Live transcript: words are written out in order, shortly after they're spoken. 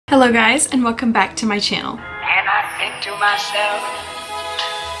Hello guys, and welcome back to my channel. And I think to myself,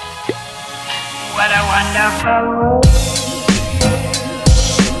 what a wonderful world.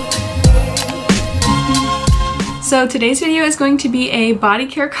 So today's video is going to be a body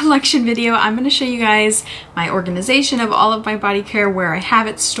care collection video. I'm going to show you guys my organization of all of my body care, where I have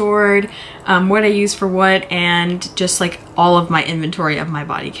it stored, what I use for what, and just like all of my inventory of my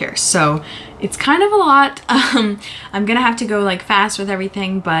body care. So it's kind of a lot. I'm gonna have to go like fast with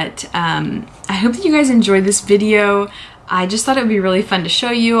everything, but I hope that you guys enjoyed this video. I just thought it would be really fun to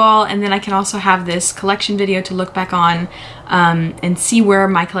show you all, and then I can also have this collection video to look back on and see where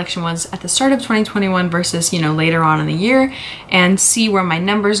my collection was at the start of 2021 versus, you know, later on in the year, and see where my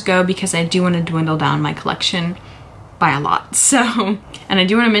numbers go, because I do want to dwindle down my collection by a lot. So, and I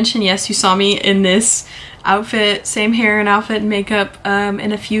do want to mention, yes, you saw me in this outfit, same hair and outfit and makeup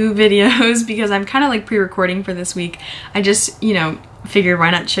in a few videos, because I'm kind of like pre-recording for this week. I just, you know, figured why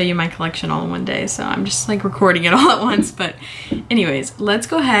not show you my collection all in one day, so I'm just like recording it all at once. But anyways, let's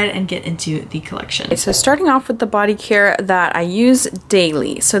go ahead and get into the collection. Okay, so starting off with the body care that I use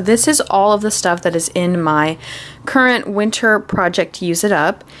daily. So this is all of the stuff that is in my current winter project Use It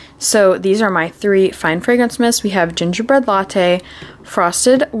Up. So these are my 3 fine fragrance mists. We have Gingerbread Latte,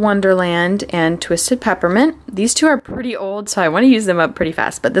 Frosted Wonderland, and Twisted Peppermint. These 2 are pretty old, so I want to use them up pretty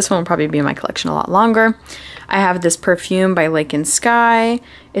fast, but this one will probably be in my collection a lot longer. I have this perfume by Lake and Sky.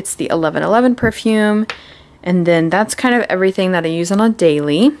 It's the 1111 perfume. And then that's kind of everything that I use on a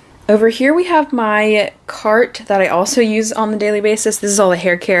daily. Over here we have my cart that I also use on the daily basis. This is all the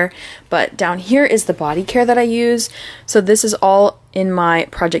hair care, but down here is the body care that I use. So this is all in my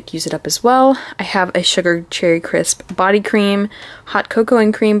project Use It Up as well. I have a Sugar Cherry Crisp body cream, Hot Cocoa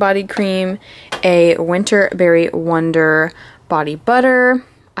and Cream body cream, a Winter Berry Wonder body butter.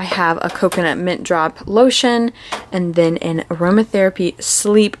 I have a Coconut Mint Drop lotion, and then an Aromatherapy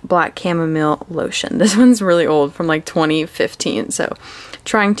Sleep Black Chamomile lotion. This one's really old, from like 2015, so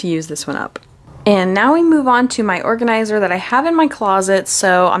trying to use this one up. And now we move on to my organizer that I have in my closet.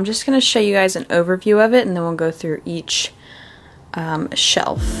 So I'm just going to show you guys an overview of it, and then we'll go through each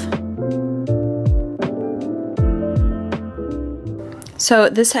shelf. So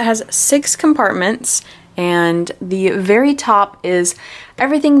this has 6 compartments, and the very top is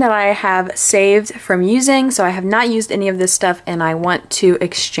everything that I have saved from using. So I have not used any of this stuff and I want to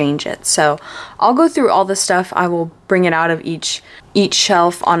exchange it. So I'll go through all the stuff. I will bring it out of each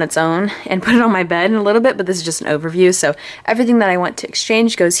shelf on its own and put it on my bed in a little bit, but this is just an overview. So everything that I want to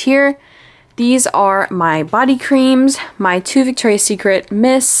exchange goes here. These are my body creams, my 2 Victoria's Secret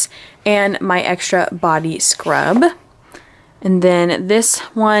mists, and my extra body scrub. And then this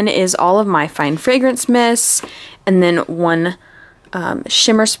one is all of my fine fragrance mists, and then 1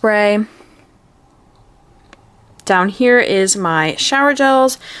 shimmer spray. Down here is my shower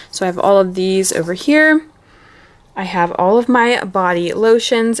gels. So I have all of these over here. I have all of my body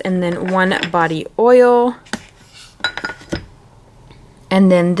lotions, and then 1 body oil.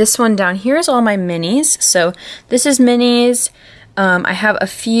 And then this one down here is all my minis. So this is minis. I have a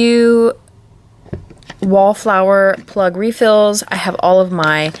few Wallflower plug refills. I have all of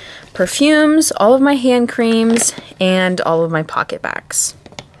my perfumes, all of my hand creams, and all of my pocket bags.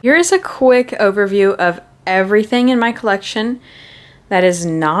 Here is a quick overview of everything in my collection that is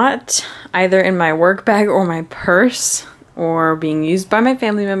not either in my work bag or my purse or being used by my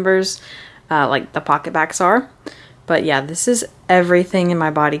family members, like the pocket bags are. But yeah, this is everything in my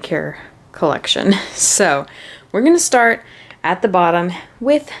body care collection. So we're gonna start at the bottom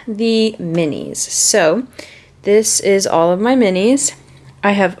with the minis. So this is all of my minis.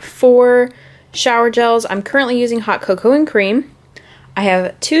 I have 4 shower gels. I'm currently using Hot Cocoa and Cream. I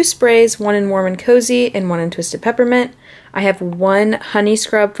have 2 sprays, 1 in Warm and Cozy and 1 in Twisted Peppermint. I have 1 honey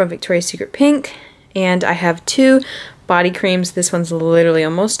scrub from Victoria's Secret Pink, and I have 2 body creams. This one's literally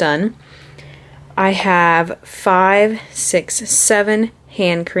almost done. I have 5, 6, 7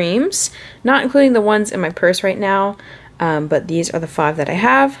 hand creams, not including the ones in my purse right now. But these are the 5 that I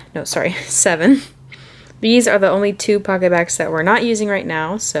have. No, sorry, 7. These are the only 2 pocket bags that we're not using right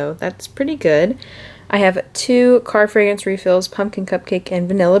now, so that's pretty good. I have 2 car fragrance refills, Pumpkin Cupcake and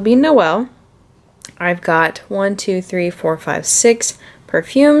Vanilla Bean Noel. I've got 1, 2, 3, 4, 5, 6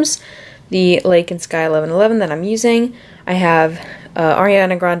 perfumes. The Lake and Sky 1111 that I'm using. I have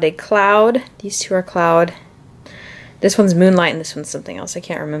Ariana Grande Cloud. These 2 are Cloud. This one's Moonlight and this one's something else, I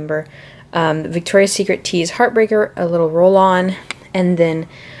can't remember. Victoria's Secret Tease Heartbreaker, a little roll-on, and then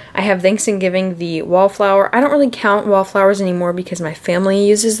I have Thanksgiving, the Wallflower. I don't really count Wallflowers anymore because my family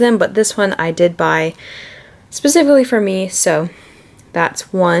uses them, but this one I did buy specifically for me, so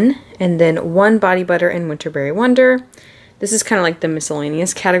that's 1. And then 1 body butter in Winter Berry Wonder. This is kind of like the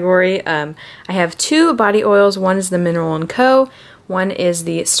miscellaneous category. I have 2 body oils. One is the Mineral & Co. One is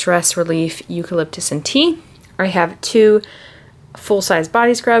the Stress Relief Eucalyptus and Tea. I have 2 full-size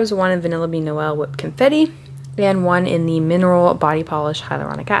body scrubs, one in Vanilla Bean Noel Whipped Confetti, and one in the Mineral Body Polish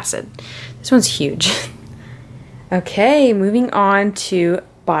Hyaluronic Acid. This one's huge. Okay, moving on to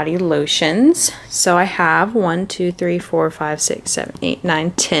body lotions. So I have 1, 2, 3, 4, 5, 6, 7, 8,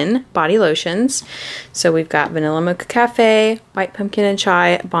 9, 10 body lotions. So we've got Vanilla Mocha Cafe, White Pumpkin and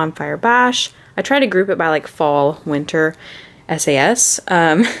Chai, Bonfire Bash. I try to group it by like fall, winter, SAS.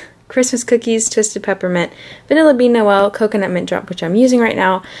 Christmas Cookies, Twisted Peppermint, Vanilla Bean Noel, Coconut Mint Drop, which I'm using right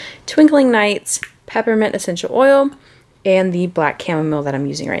now, Twinkling Nights, Peppermint Essential Oil, and the Black Chamomile that I'm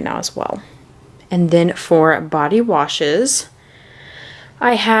using right now as well. And then for body washes,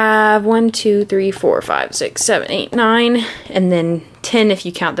 I have 1, 2, 3, 4, 5, 6, 7, 8, 9, and then 10 if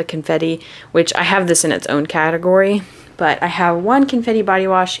you count the confetti, which I have this in its own category. But I have 1 confetti body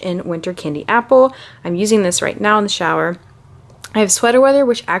wash in Winter Candy Apple. I'm using this right now in the shower. I have Sweater Weather,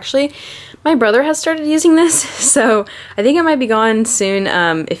 which actually my brother has started using this, so I think it might be gone soon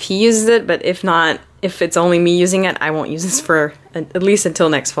if he uses it, but if not, if it's only me using it, I won't use this for at least until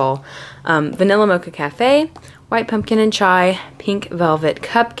next fall. Vanilla Mocha Cafe, White Pumpkin and Chai, Pink Velvet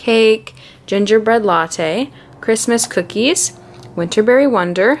Cupcake, Gingerbread Latte, Christmas Cookies, Winterberry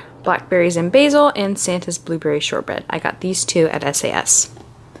Wonder, Blackberries and Basil, and Santa's Blueberry Shortbread. I got these 2 at SAS.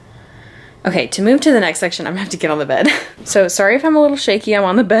 Okay, to move to the next section, I'm gonna have to get on the bed. So sorry if I'm a little shaky, I'm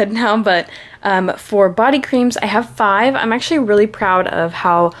on the bed now, but for body creams, I have 5. I'm actually really proud of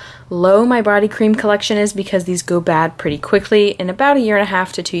how low my body cream collection is because these go bad pretty quickly in about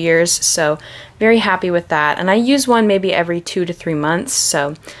 1.5 to 2 years, so very happy with that. And I use one maybe every 2 to 3 months,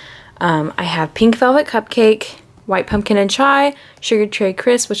 so I have Pink Velvet Cupcake, White Pumpkin and Chai, Sugar Cherry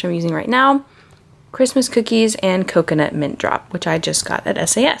Crisp, which I'm using right now, Christmas Cookies, and Coconut Mint Drop, which I just got at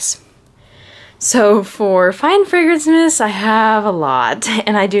SAS. So for fine fragrance mists, I have a lot,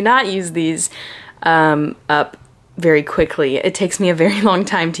 and I do not use these up very quickly. It takes me a very long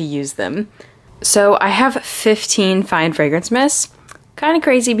time to use them. So I have 15 fine fragrance mists. Kind of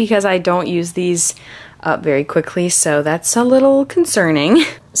crazy because I don't use these up very quickly, so that's a little concerning.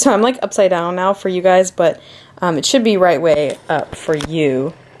 So I'm like upside down now for you guys, but it should be right way up for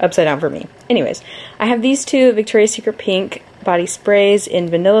you. Upside down for me. Anyways, I have these 2 Victoria's Secret Pink body sprays in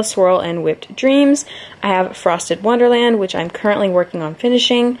Vanilla Swirl and Whipped Dreams. I have Frosted Wonderland, which I'm currently working on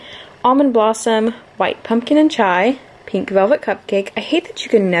finishing, Almond Blossom, White Pumpkin and Chai, Pink Velvet Cupcake. I hate that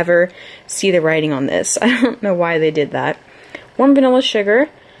you can never see the writing on this. I don't know why they did that. Warm Vanilla Sugar,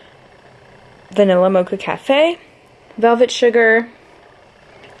 Vanilla Mocha Cafe, Velvet Sugar,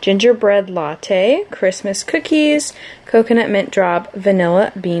 Gingerbread Latte, Christmas Cookies, Coconut Mint Drop,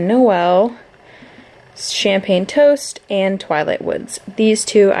 Vanilla Bean Noel, Champagne Toast, and Twilight Woods. These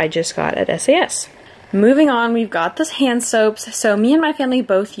 2 I just got at SAS. Moving on, we've got the hand soaps. So me and my family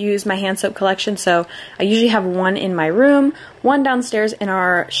both use my hand soap collection, so I usually have 1 in my room, 1 downstairs in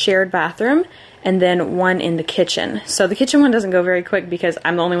our shared bathroom, and then 1 in the kitchen. So the kitchen one doesn't go very quick because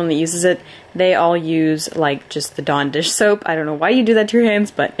I'm the only one that uses it. They all use like just the Dawn dish soap. I don't know why you do that to your hands,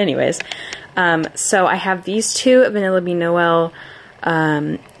 but anyways. So I have these 2 Vanilla Bean Noel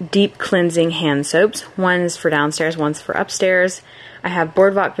deep cleansing hand soaps. One is for downstairs, one's for upstairs. I have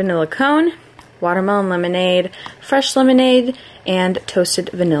Boardwalk Vanilla Cone, Watermelon Lemonade, Fresh Lemonade, and Toasted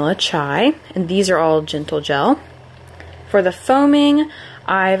Vanilla Chai. And these are all gentle gel. For the foaming,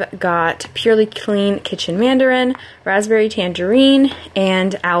 I've got Purely Clean Kitchen Mandarin, Raspberry Tangerine,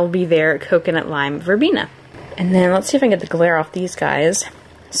 and I'll Be There Coconut Lime Verbena. And then let's see if I can get the glare off these guys.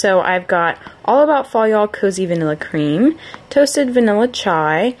 So I've got All About Fall Y'all Cozy Vanilla Cream, Toasted Vanilla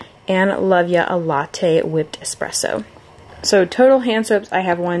Chai, and Love Ya a Latte Whipped Espresso. So total hand soaps, I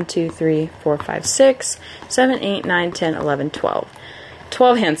have 1, 2, 3, 4, 5, 6, 7, 8, 9, 10, 11, 12.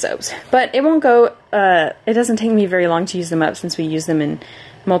 12 hand soaps. But it won't go, it doesn't take me very long to use them up since we use them in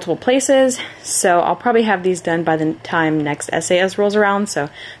multiple places. So I'll probably have these done by the time next SAS rolls around, so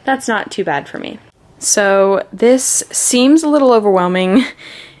that's not too bad for me. So this seems a little overwhelming.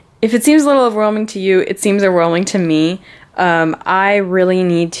 If it seems a little overwhelming to you, it seems overwhelming to me. I really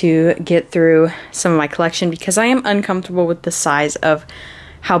need to get through some of my collection because I am uncomfortable with the size of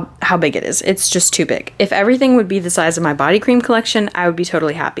how big it is. It's just too big. If everything would be the size of my body cream collection, I would be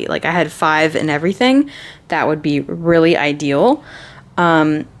totally happy. Like I had 5 in everything. That would be really ideal.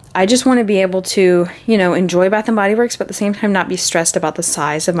 I just want to be able to, you know, enjoy Bath & Body Works, but at the same time not be stressed about the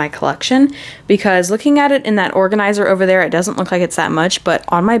size of my collection, because looking at it in that organizer over there, it doesn't look like it's that much, but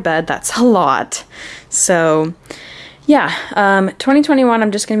on my bed, that's a lot. So, yeah, 2021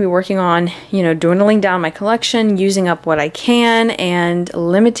 I'm just going to be working on, you know, dwindling down my collection, using up what I can, and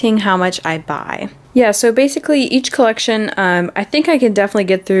limiting how much I buy. Yeah, so basically each collection, I think I can definitely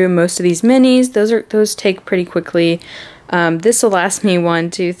get through most of these minis. Those take pretty quickly. This will last me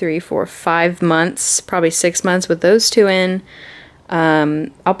 1, 2, 3, 4, 5 months, probably 6 months with those two in.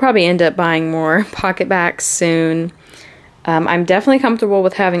 I'll probably end up buying more pocket backs soon. I'm definitely comfortable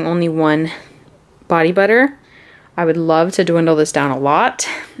with having only one body butter. I would love to dwindle this down a lot,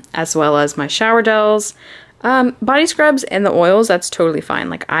 as well as my shower gels. Body scrubs and the oils, that's totally fine.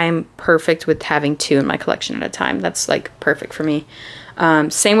 Like, I'm perfect with having 2 in my collection at a time. That's like perfect for me.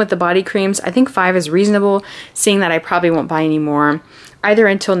 Same with the body creams. I think 5 is reasonable, seeing that I probably won't buy any more, either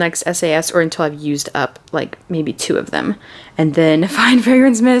until next SAS or until I've used up like maybe 2 of them. And then Fine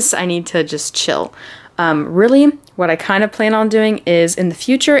Fragrance Mist, I need to just chill. Really, what I kind of plan on doing is in the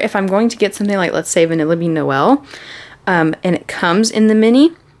future, if I'm going to get something like, let's say, Vanilla Bean Noel, and it comes in the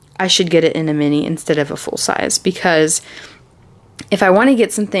mini, I should get it in a mini instead of a full size, because if I want to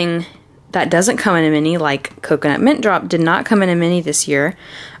get something that doesn't come in a mini, like Coconut Mint Drop did not come in a mini this year,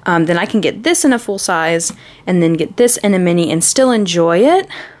 then I can get this in a full size and then get this in a mini and still enjoy it,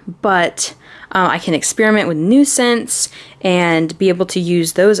 but I can experiment with new scents and be able to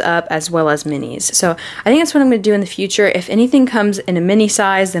use those up as well as minis. So I think that's what I'm going to do in the future. If anything comes in a mini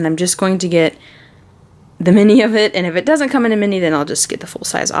size, then I'm just going to get the mini of it, and if it doesn't come in a mini, then I'll just get the full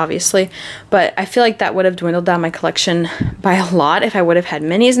size, obviously. But I feel like that would have dwindled down my collection by a lot if I would have had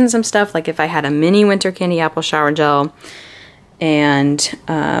minis and some stuff, like if I had a mini Winter Candy Apple Shower Gel, and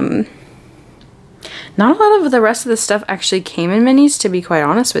not a lot of the rest of the stuff actually came in minis, to be quite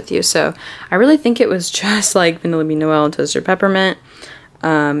honest with you. So I really think it was just like Vanilla Bean Noel and Toasted Peppermint.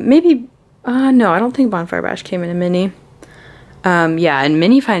 Maybe, no, I don't think Bonfire Bash came in a mini. Yeah, and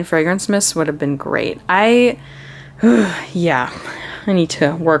mini Fine Fragrance Mist would have been great. Yeah, I need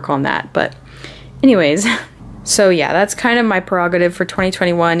to work on that. But anyways, so yeah, that's kind of my prerogative for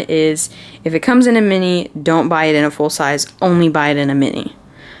 2021 is if it comes in a mini, don't buy it in a full size, only buy it in a mini.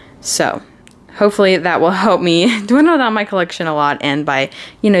 So hopefully that will help me dwindle down my collection a lot, and by,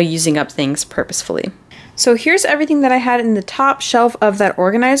 you know, using up things purposefully. So here's everything that I had in the top shelf of that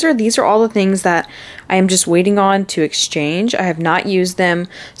organizer. These are all the things that I am just waiting on to exchange. I have not used them.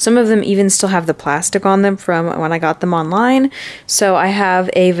 Some of them even still have the plastic on them from when I got them online. So I have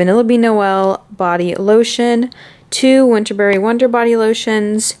a Vanilla Bean Noel body lotion, 2 Winterberry Wonder body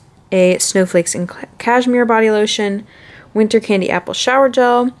lotions, a Snowflakes and Cashmere body lotion, Winter Candy Apple shower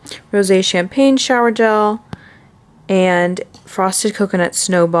gel, Rosé Champagne shower gel, and Frosted Coconut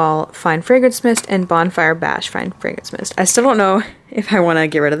Snowball Fine Fragrance Mist, and Bonfire Bash Fine Fragrance Mist. I still don't know if I want to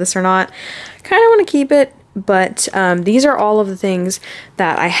get rid of this or not. Kind of want to keep it, but these are all of the things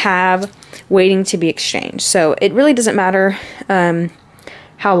that I have waiting to be exchanged. So it really doesn't matter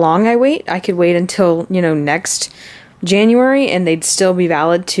how long I wait. I could wait until, you know, next January and they'd still be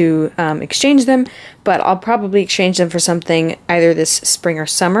valid to exchange them, but I'll probably exchange them for something either this spring or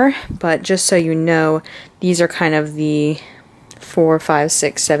summer. But just so you know, these are kind of the 4, 5,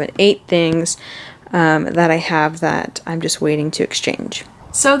 6, 7, 8 things that I have that I'm just waiting to exchange.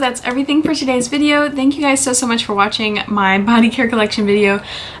 So that's everything for today's video. Thank you guys so much for watching my body care collection video.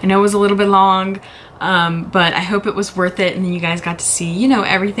 I know it was a little bit long, but I hope it was worth it, and then you guys got to see, you know,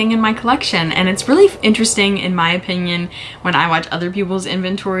 everything in my collection. And it's really interesting, in my opinion, when I watch other people's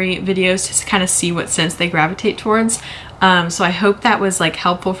inventory videos to kind of see what scents they gravitate towards. So I hope that was like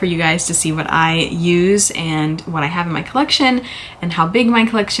helpful for you guys to see what I use and what I have in my collection and how big my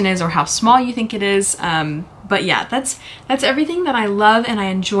collection is or how small you think it is. But yeah, that's everything that I love, and I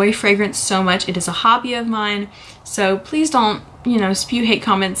enjoy fragrance so much. It is a hobby of mine. So please don't, you know, spew hate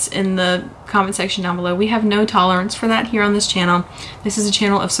comments in the comment section down below. We have no tolerance for that here on this channel. This is a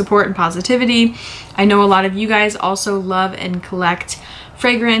channel of support and positivity. I know a lot of you guys also love and collect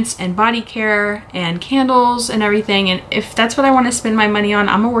fragrance and body care and candles and everything, and if that's what I want to spend my money on,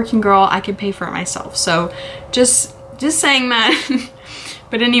 I'm a working girl, I could pay for it myself. So just saying that.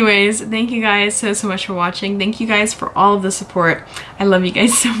 But anyways, thank you guys so much for watching. Thank you guys for all of the support. I love you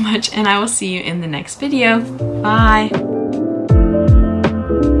guys so much, and I will see you in the next video. Bye.